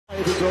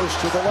He goes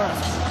to the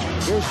left.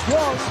 Here's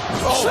Young.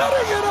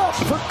 Setting it up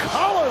for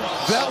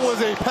Collins. That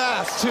was a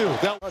pass, too.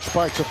 Touch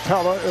by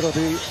Capella. It'll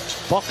be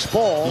Bucks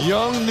ball.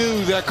 Young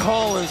knew that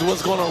Collins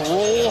was going to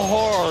roll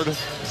hard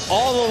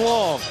all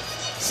along.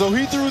 So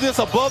he threw this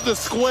above the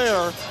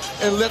square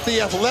and let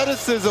the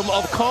athleticism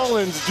of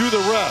Collins do the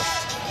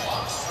rest.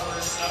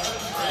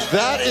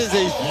 That is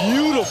a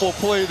beautiful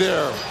play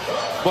there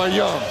by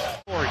Young.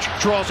 George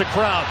draws a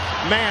crowd.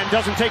 Mann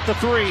doesn't take the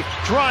three.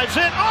 Drives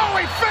in. Oh,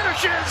 he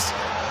finishes!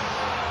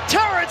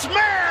 Terrence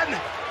Mann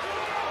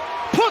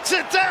puts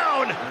it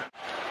down.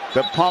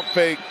 The pump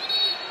fake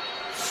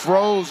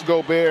froze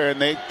Gobert,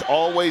 and they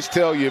always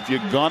tell you if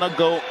you're going to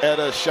go at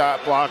a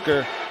shot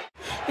blocker.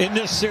 In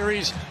this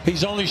series,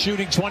 he's only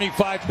shooting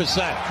 25%,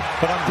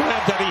 but I'm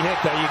glad that he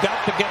hit that. You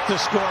got to get the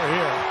score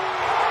here.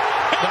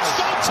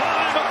 Extra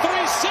time, a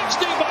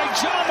 360 by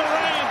Ja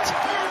Morant.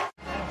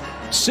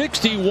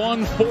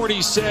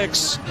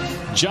 61-46.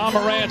 Ja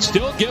Morant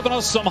still giving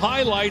us some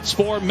highlights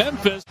for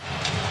Memphis.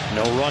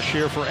 No rush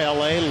here for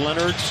LA.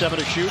 Leonard, 7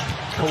 to shoot.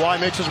 Kawhi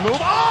makes his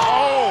move.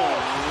 Oh,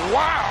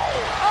 wow!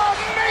 A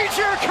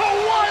major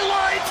Kawhi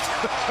light!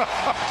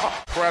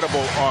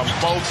 Incredible on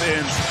both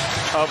ends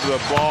of the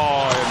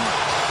ball, and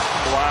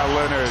Kawhi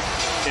Leonard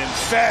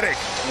emphatic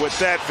with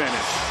that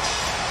finish.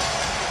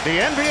 The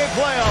NBA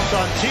playoffs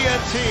on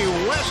TNT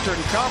Western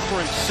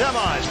Conference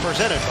Semis,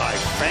 presented by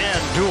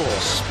FanDuel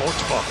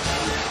Sportsbook.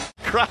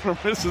 Crowder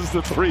misses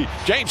the three.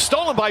 James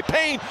stolen by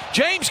Payne.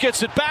 James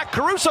gets it back.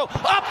 Caruso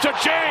up to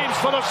James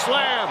for the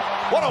slam.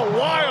 What a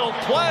wild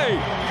play.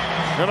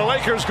 And the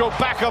Lakers go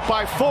back up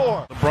by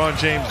 4. LeBron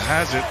James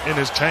has it in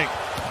his tank.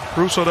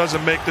 Caruso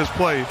doesn't make this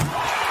play a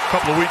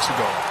couple of weeks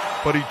ago,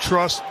 but he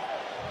trusts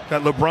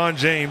that LeBron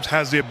James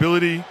has the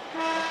ability,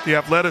 the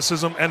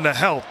athleticism, and the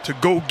health to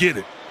go get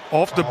it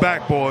off the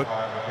backboard.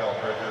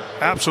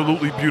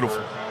 Absolutely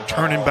beautiful.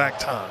 Turning back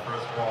time.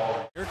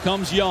 Here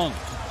comes Young.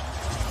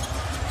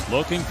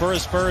 Looking for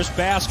his first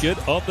basket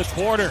of the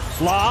quarter.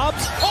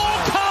 Lobs. Oh,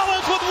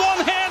 Collins with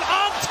one hand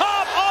on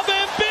top of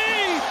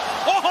Embiid.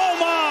 Oh,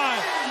 my.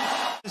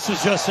 This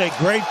is just a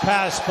great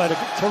pass, but a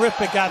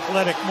terrific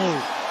athletic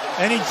move.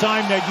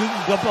 Anytime that you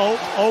can go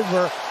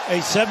over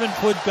a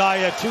 7-foot guy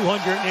at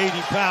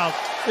 280 pounds,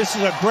 this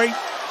is a great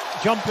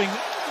jumping.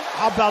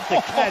 How about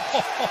the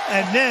catch?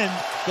 And then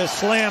the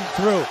slam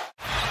through.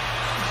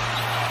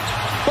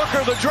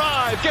 Booker the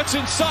drive, gets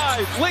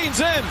inside,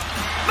 leans in,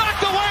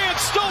 knocked away and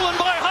stolen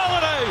by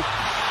Holiday.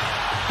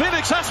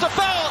 Phoenix has to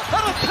foul,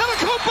 and a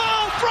pinnacle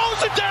ball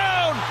throws it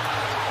down.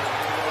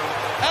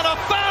 And a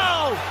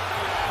foul.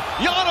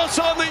 Giannis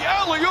on the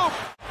alley-oop.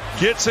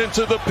 Gets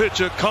into the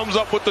picture, comes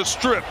up with the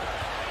strip.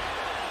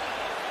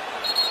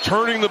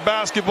 Turning the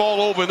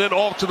basketball over and then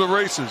off to the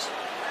races.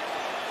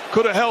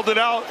 Could have held it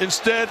out,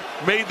 instead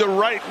made the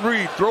right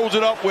read. Throws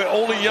it up where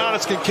only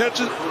Giannis can catch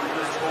it.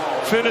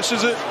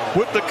 Finishes it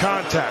with the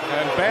contact.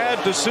 And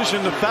bad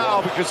decision to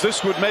foul, because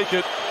this would make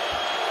it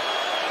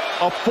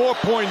a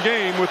 4-point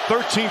game with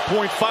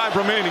 13.5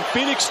 remaining.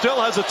 Phoenix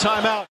still has a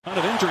timeout. Ton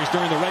of injuries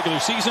during the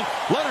regular season.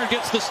 Leonard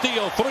gets the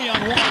steal.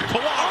 3-on-1.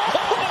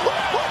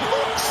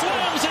 Kawhi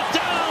slams it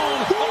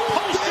down.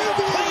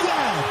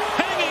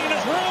 Hanging in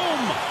his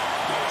room.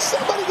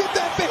 Somebody get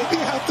that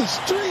baby out the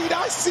street.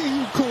 I see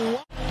you,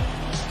 Kawhi.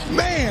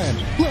 Man,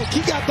 look,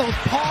 he got those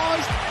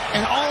paws,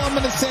 and all I'm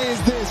going to say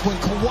is this. When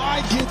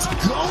Kawhi gets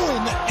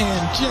going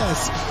and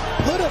just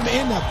put him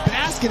in the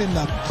basket in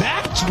the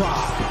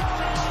backdrop.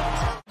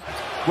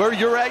 Where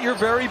you're at your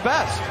very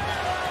best.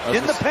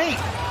 In the paint.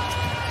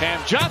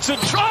 Cam Johnson,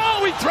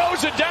 he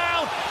throws it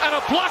down, and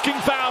a blocking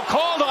foul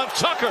called on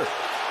Tucker.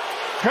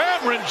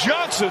 Cameron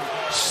Johnson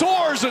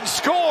soars and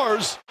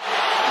scores.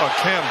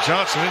 Cam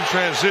Johnson in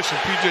transition.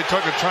 P.J.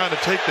 Tucker trying to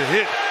take the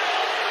hit.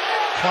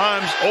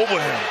 Climbs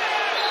over him.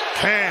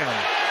 Cam.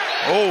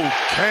 Oh,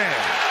 Cam.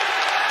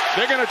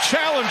 They're going to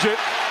challenge it.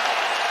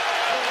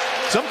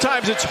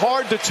 Sometimes it's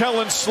hard to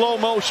tell in slow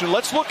motion.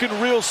 Let's look in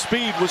real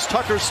speed. Was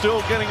Tucker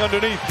still getting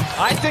underneath?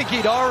 I think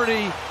he'd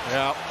already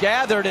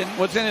gathered and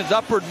was in his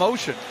upward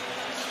motion.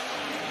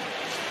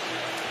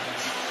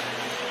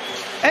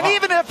 And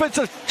even if it's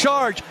a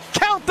charge,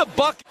 count the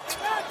bucket.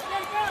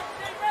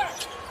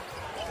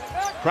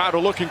 Crowder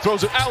looking,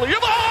 throws it alley. Oh!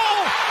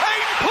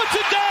 Ayton puts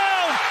it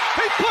down!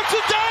 He puts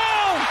it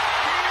down!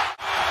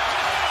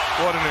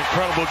 What an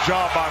incredible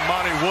job by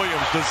Monty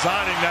Williams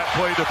designing that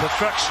play to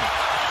perfection.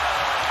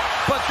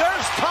 But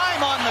there's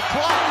time on the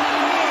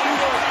clock.